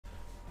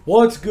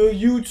What's good,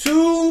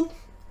 YouTube?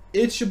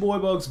 It's your boy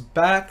Bugs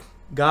back.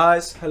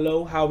 Guys,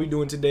 hello, how we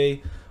doing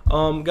today?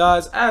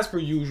 Guys, as per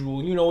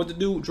usual, you know what to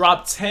do.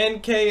 Drop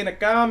 10K in the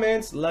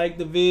comments, like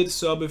the vid,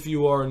 sub if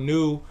you are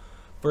new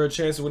for a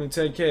chance of winning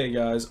 10K,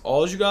 guys.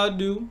 All you gotta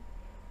do,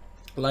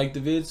 like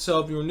the vid,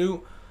 sub if you're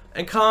new,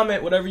 and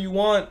comment whatever you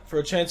want for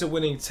a chance of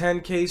winning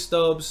 10K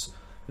stubs.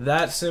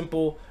 That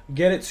simple.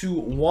 Get it to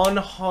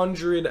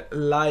 100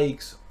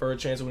 likes for a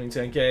chance of winning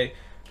 10K.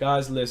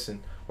 Guys,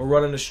 listen. We're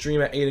running a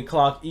stream at 8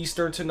 o'clock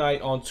Eastern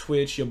tonight on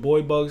Twitch. Your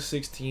boy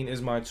Bugs16 is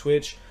my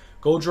Twitch.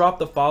 Go drop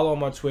the follow on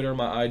my Twitter,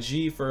 my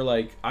IG for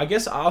I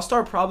guess I'll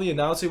start probably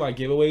announcing my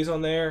giveaways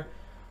on there.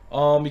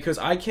 Because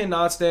I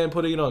cannot stand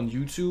putting it on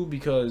YouTube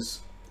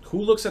because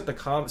who looks at the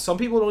comments? Some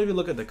people don't even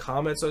look at the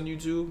comments on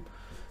YouTube.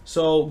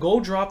 So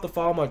go drop the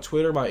follow on my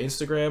Twitter, my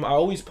Instagram. I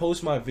always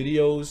post my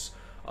videos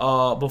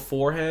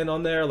beforehand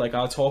on there. Like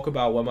I'll talk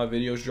about when my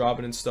videos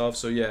dropping and stuff.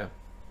 So yeah,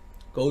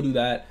 go do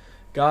that.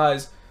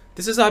 Guys,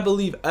 this is, I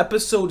believe,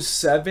 episode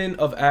 7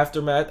 of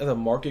Aftermath of the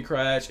Market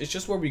Crash. It's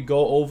just where we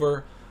go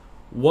over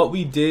what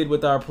we did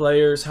with our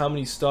players, how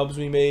many stubs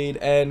we made.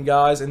 And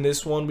guys, in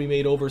this one, we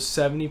made over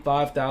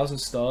 75,000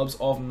 stubs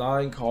off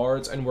 9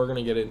 cards, and we're going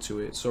to get into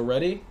it. So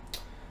ready?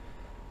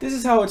 This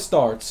is how it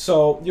starts.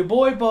 So your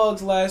boy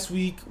Bugs last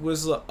week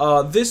was,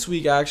 this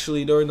week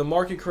actually, during the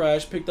Market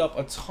Crash, picked up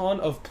a ton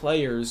of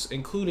players,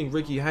 including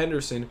Ricky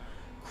Henderson,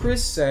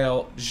 Chris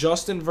Sale,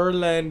 Justin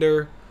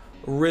Verlander,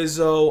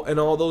 Rizzo, and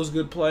all those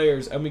good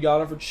players, and we got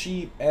them for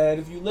cheap.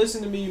 And if you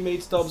listen to me, you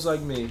made stubs like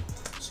me.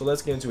 So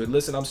let's get into it.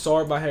 Listen, I'm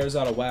sorry my hair's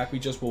out of whack. We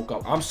just woke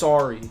up. I'm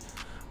sorry.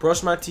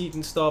 Brush my teeth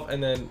and stuff,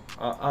 and then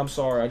I'm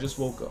sorry. I just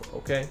woke up,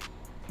 okay?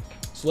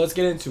 So let's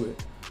get into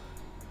it.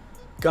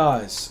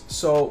 Guys,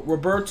 so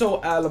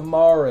Roberto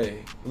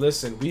Alomar,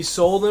 listen, we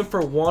sold him for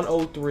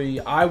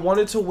 103. I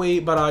wanted to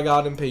wait, but I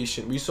got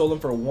impatient. We sold him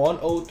for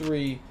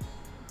 103.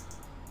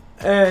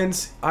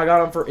 And I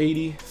got him for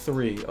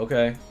 83,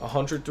 okay?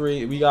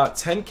 103. We got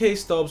 10K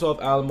stubs off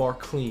Alomar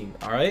clean,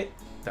 all right?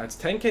 That's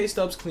 10K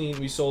stubs clean.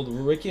 We sold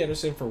Ricky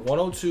Anderson for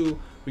 102.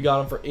 We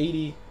got him for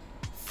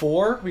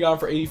 84. We got him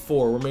for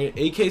 84. We're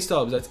making 8K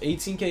stubs. That's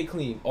 18K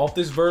clean. Off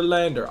this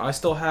Verlander, I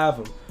still have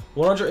him.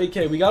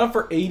 108K. We got him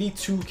for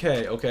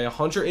 82K, okay?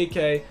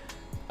 108K.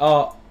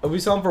 We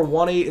sell him for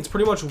 108. It's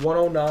pretty much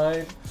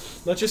 109.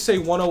 Let's just say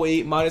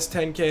 108 minus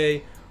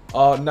 10K.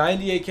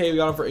 98K, we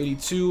got him for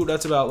 82.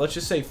 That's about, let's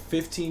just say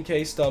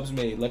 15K stubs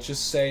made. Let's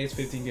just say it's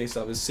 15K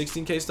stubs. It's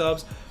 16K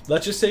stubs.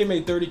 Let's just say he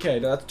made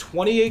 30K. Now that's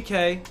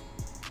 28K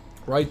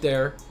right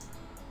there.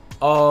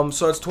 So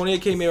that's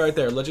 28K made right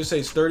there. Let's just say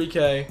it's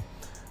 30K.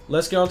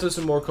 Let's get on to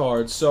some more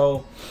cards.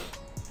 So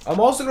I'm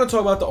also going to talk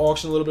about the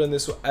auction a little bit in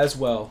this as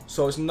well.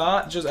 So it's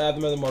not just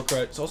Aftermath of the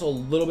Market. It's also a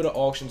little bit of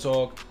auction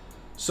talk.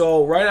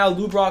 So right now,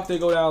 Lou Brock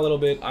did go down a little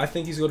bit. I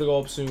think he's going to go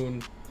up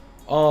soon.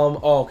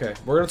 Okay,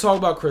 we're gonna talk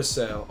about Chris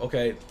Sale.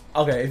 Okay,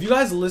 if you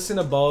guys listen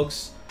to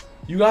Bugs,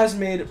 you guys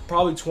made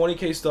probably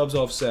 20K stubs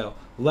off Sale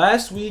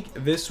last week,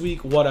 this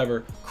week,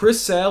 whatever.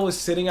 Chris Sale was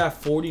sitting at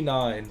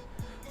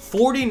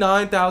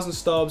 49,000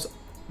 stubs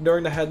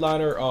during the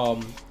headliner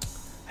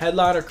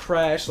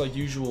crash like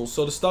usual.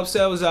 So the stub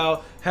sale was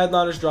out,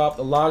 headliners dropped,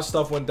 a lot of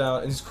stuff went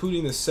down,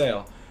 including the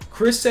sale.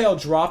 Chris Sale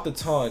dropped a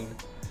ton,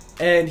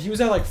 and he was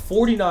at like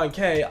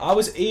 49K. I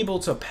was able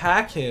to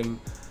pack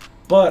him.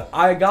 But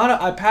I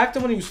packed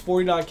him when he was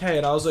 49K,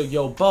 and I was like,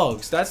 yo,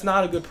 Bugs, that's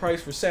not a good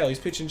price for Sale. He's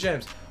pitching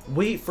gems.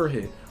 Wait for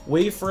it.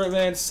 Wait for it,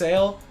 man.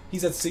 Sale,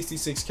 he's at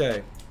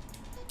 66K.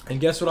 And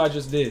guess what I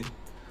just did?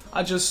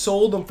 I just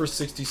sold him for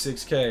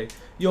 66K.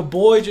 Your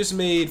boy just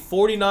made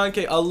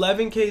 49K,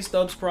 11K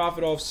stubs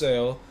profit off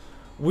Sale.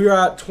 We're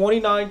at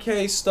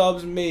 29K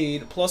stubs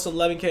made plus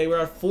 11K.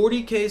 We're at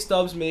 40K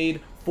stubs made,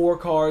 4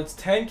 cards,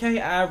 10K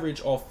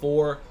average off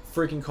 4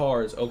 freaking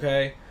cards,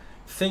 okay?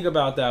 Think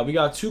about that. We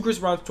got 2 Chris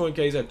Brown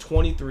 20Ks at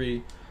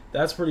 23.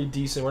 That's pretty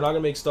decent. We're not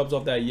going to make stubs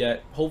off that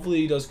yet.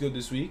 Hopefully he does good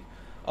this week.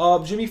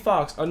 Jimmy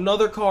Fox,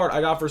 another card I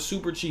got for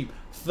super cheap.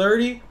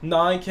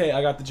 39K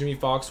I got the Jimmy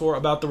Fox for.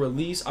 About the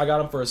release, I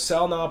got him for a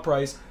sell now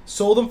price.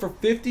 Sold him for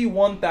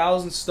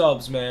 51,000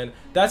 stubs, man.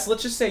 That's,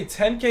 let's just say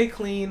 10K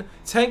clean.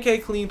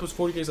 10K clean plus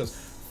 40K stubs.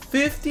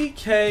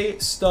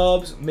 50K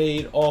stubs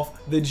made off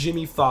the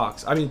Jimmy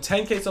Fox. I mean,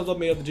 10K stubs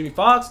made off the Jimmy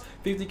Fox.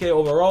 50K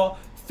overall.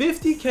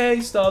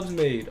 50K stubs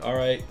made. All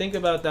right, think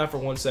about that for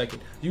 1 second.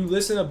 You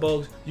listen to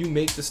Bugs, you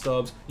make the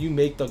stubs, you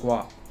make the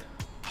guap.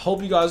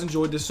 Hope you guys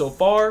enjoyed this so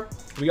far.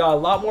 We got a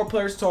lot more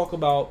players to talk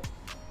about.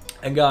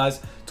 And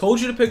guys, told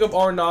you to pick up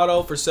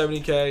Arenado for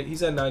 70K.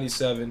 He's at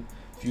 97.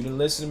 If you didn't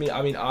listen to me,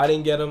 I mean, I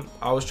didn't get him.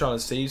 I was trying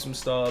to save some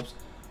stubs.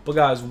 But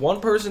guys, one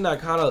person that I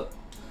kind of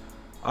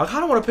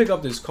want to pick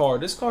up this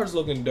card. This card's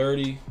looking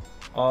dirty.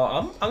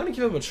 I'm gonna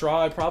give him a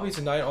try probably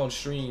tonight on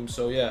stream.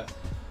 So yeah,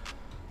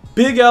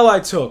 big L I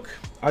took.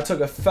 I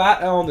took a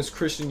fat L on this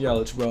Christian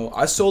Yelich, bro.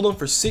 I sold him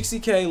for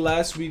 60K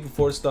last week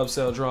before the stub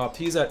sale dropped.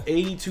 He's at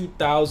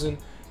 82,000.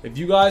 If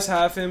you guys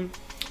have him,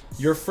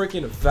 you're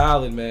freaking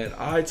valid, man.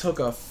 I took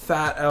a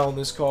fat L on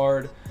this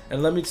card.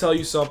 And let me tell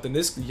you something.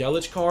 This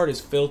Yelich card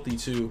is filthy,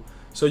 too.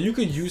 So you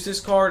could use this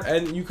card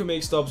and you can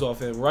make stubs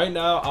off him. Right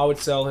now, I would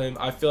sell him.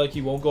 I feel like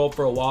he won't go up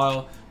for a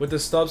while. With the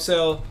stub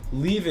sale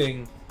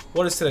leaving,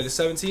 what is today, the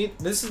 17th?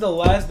 This is the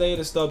last day of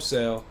the stub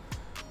sale.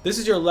 This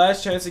is your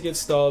last chance to get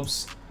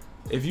stubs.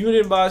 If you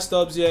didn't buy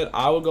stubs yet,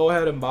 I would go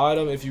ahead and buy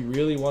them if you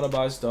really want to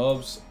buy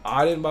stubs.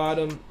 I didn't buy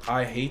them.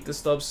 I hate the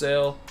stub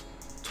sale.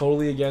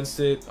 Totally against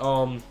it.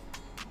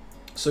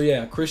 So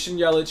yeah, Christian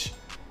Yelich,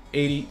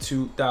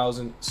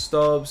 82,000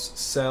 stubs.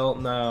 Sell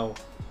now.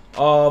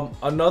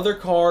 Another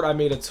card I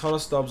made a ton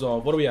of stubs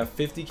off. What do we have?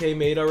 50K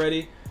made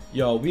already?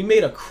 Yo, we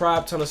made a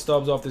crap ton of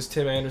stubs off this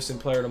Tim Anderson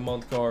Player of the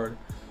Month card.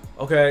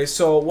 Okay,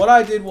 so what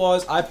I did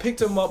was I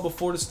picked him up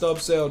before the stub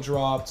sale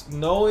dropped,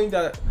 knowing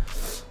that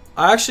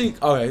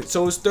okay,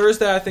 so it was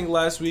Thursday, I think,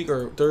 last week,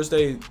 or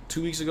Thursday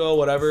 2 weeks ago,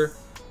 whatever.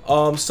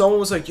 Someone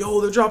was like, yo,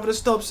 they're dropping a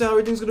stub sale,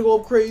 everything's gonna go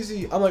up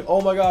crazy. I'm like,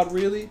 oh my god,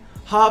 really?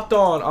 Hopped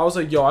on. I was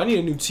like, yo, I need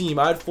a new team.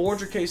 I had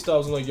 400K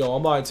stubs. I'm like, yo,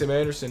 I'm buying Tim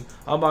Anderson.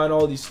 I'm buying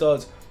all these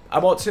studs. I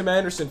bought Tim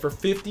Anderson for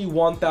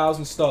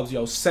 51,000 stubs.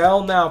 Yo,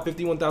 sell now,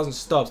 51,000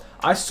 stubs.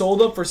 I sold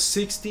them for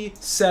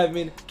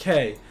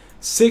 67K.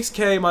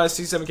 6K minus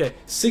 67K.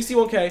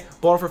 61K,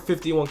 bought them for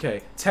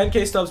 51K.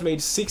 10K stubs made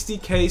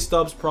 60K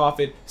stubs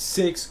profit.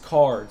 6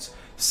 cards.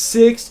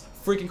 6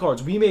 freaking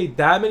cards. We made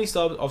that many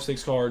stubs off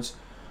 6 cards.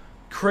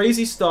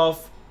 Crazy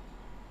stuff.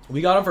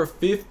 We got them for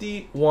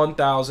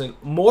 51,000.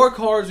 More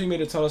cards we made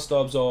a ton of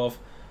stubs off.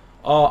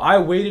 I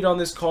waited on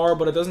this card,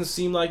 but it doesn't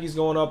seem like he's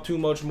going up too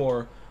much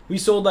more. We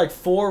sold like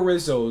 4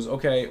 Rizzos,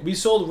 okay? We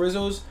sold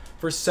Rizzos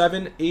for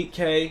 7,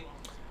 8K.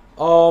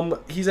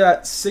 He's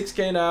at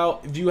 6K now.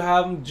 If you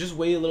have him, just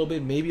wait a little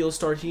bit. Maybe he'll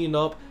start heating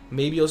up.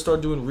 Maybe he'll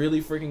start doing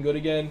really freaking good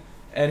again,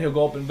 and he'll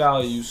go up in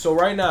value. So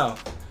right now,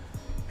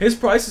 his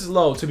price is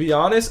low. To be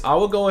honest, I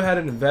would go ahead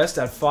and invest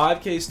at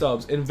 5K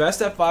stubs.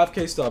 Invest at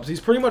 5K stubs. He's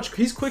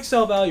quick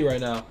sell value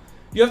right now.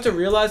 You have to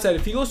realize that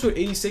if he goes to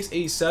 86,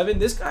 87,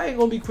 this guy ain't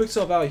gonna be quick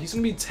sell value. He's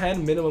gonna be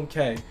 10 minimum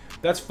K.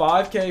 That's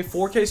 5K,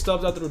 4K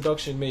stubs after the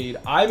reduction made.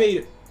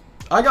 I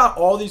got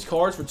all these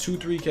cards for 2,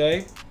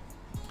 3K.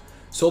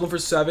 Sold them for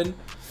 7.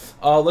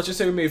 Let's just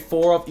say we made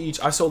 4 off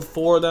each. I sold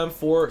 4 of them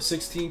for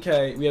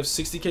 16K. We have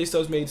 60K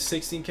stubs made,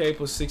 16K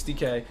plus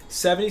 60K.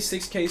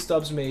 76K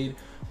stubs made.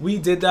 We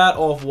did that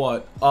off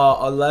what?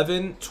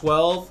 11,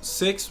 12,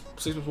 6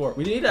 plus 4.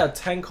 We need to have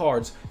 10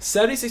 cards.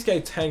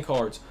 76K, 10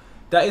 cards.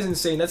 That is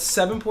insane. That's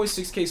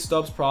 7.6K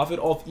stubs profit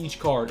off each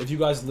card. If you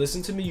guys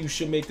listen to me, you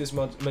should make this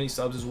many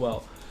stubs as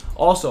well.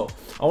 Also,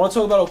 I want to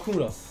talk about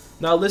Acuna.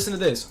 Now, listen to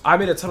this. I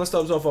made a ton of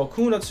stubs off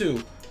Acuna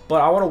too,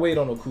 but I want to wait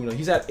on Acuna.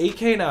 He's at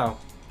 8K now.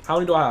 How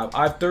many do I have?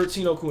 I have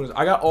 13 Acunas.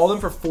 I got all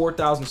of them for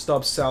 4,000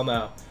 stubs. Sell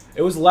now.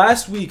 It was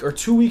last week or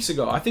 2 weeks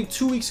ago. I think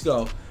 2 weeks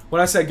ago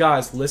when I said,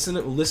 guys, listen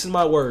to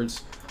my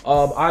words.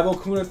 I have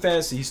Acuna in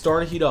fantasy. He's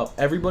starting to heat up.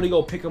 Everybody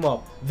go pick him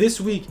up. This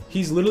week,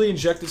 he's literally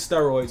injected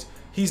steroids.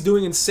 He's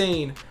doing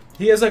insane.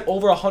 He has like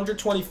over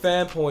 120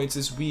 fan points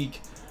this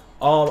week.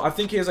 I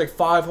think he has like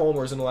 5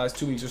 homers in the last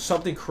 2 weeks or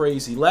something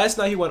crazy. Last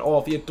night he went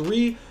off. He had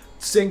 3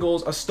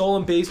 singles, a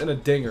stolen base, and a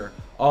dinger.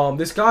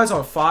 This guy's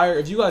on fire.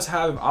 If you guys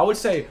have him, I would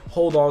say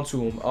hold on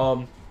to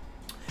him.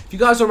 If you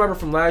guys don't remember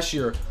from last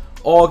year,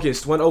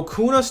 August, when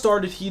Acuna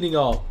started heating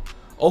up,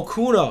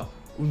 Acuna,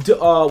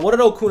 what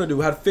did Acuna do?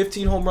 Had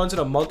 15 home runs in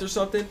a month or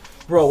something?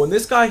 Bro, when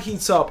this guy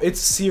heats up, it's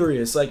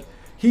serious. Like,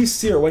 he's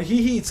serious. When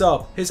he heats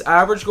up, his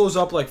average goes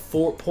up like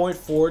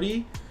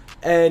 4.40.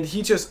 And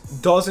he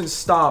just doesn't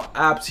stop.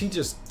 He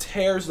just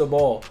tears the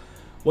ball.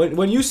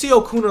 When you see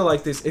Acuna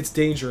like this, it's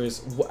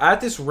dangerous.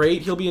 At this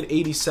rate, he'll be an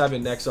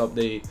 87 next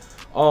update.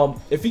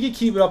 If he can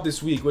keep it up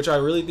this week, which I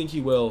really think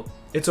he will,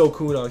 it's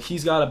Acuna.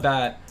 He's got a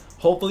bat.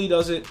 Hopefully he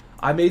does it.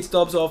 I made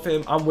stubs off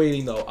him. I'm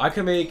waiting though. I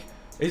can make,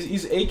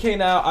 he's 8K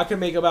now. I can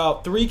make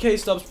about 3K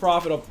stubs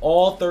profit of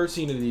all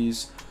 13 of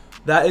these.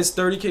 That is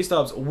 30K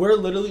stubs.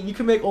 We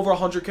can make over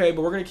 100K,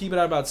 but we're going to keep it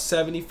at about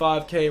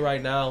 75K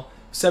right now.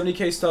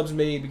 70K stubs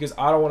made because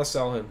I don't want to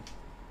sell him.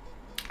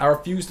 I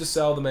refuse to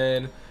sell the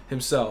man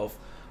himself.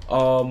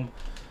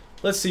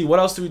 Let's see, what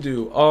else do we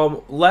do?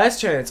 Last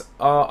chance.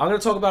 I'm going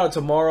to talk about it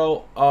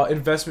tomorrow.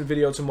 Investment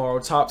video tomorrow.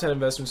 Top 10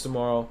 investments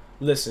tomorrow.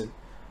 Listen,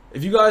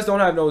 if you guys don't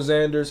have no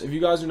Xanders, if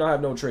you guys do not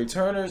have no Trey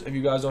Turners, if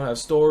you guys don't have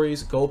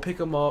Stories, go pick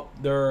them up.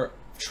 They're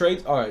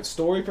trade. All right,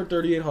 Story for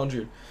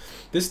 3,800.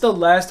 This is the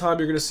last time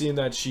you're going to see him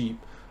that cheap.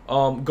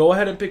 Go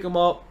ahead and pick them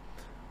up.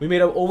 We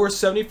made up over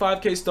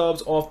 75K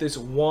stubs off this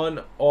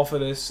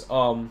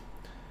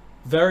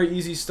very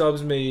easy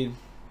stubs made.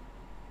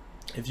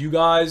 If you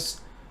guys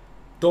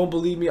don't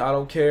believe me, I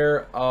don't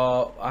care.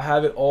 I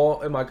have it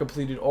all in my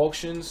completed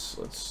auctions.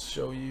 Let's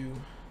show you.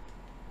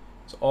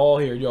 It's all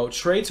here. Yo,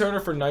 Trey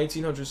Turner for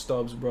 1,900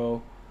 stubs,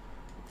 bro.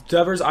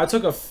 Devers, I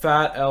took a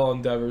fat L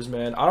on Devers,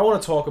 man. I don't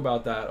want to talk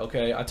about that,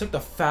 okay? I took the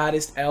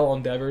fattest L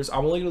on Devers.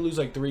 I'm only going to lose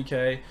like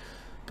 3K.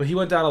 But he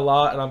went down a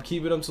lot, and I'm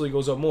keeping him until he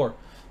goes up more.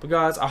 But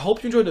guys, I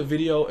hope you enjoyed the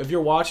video. If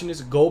you're watching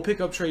this, go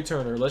pick up Trey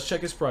Turner. Let's check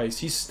his price.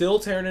 He's still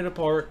tearing it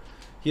apart.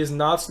 He has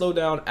not slowed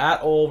down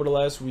at all over the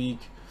last week.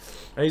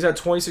 And he's at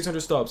 2,600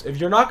 stubs. If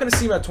you're not going to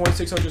see him at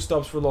 2,600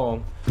 stubs for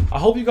long, I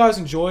hope you guys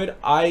enjoyed.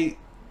 I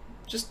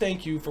just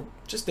thank you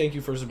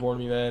for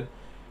supporting me, man.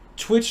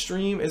 Twitch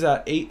stream is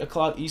at 8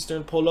 o'clock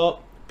Eastern. Pull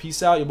up.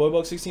 Peace out. Your boy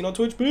Bug 16 on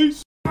Twitch.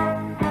 Peace.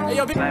 Hey,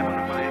 yo,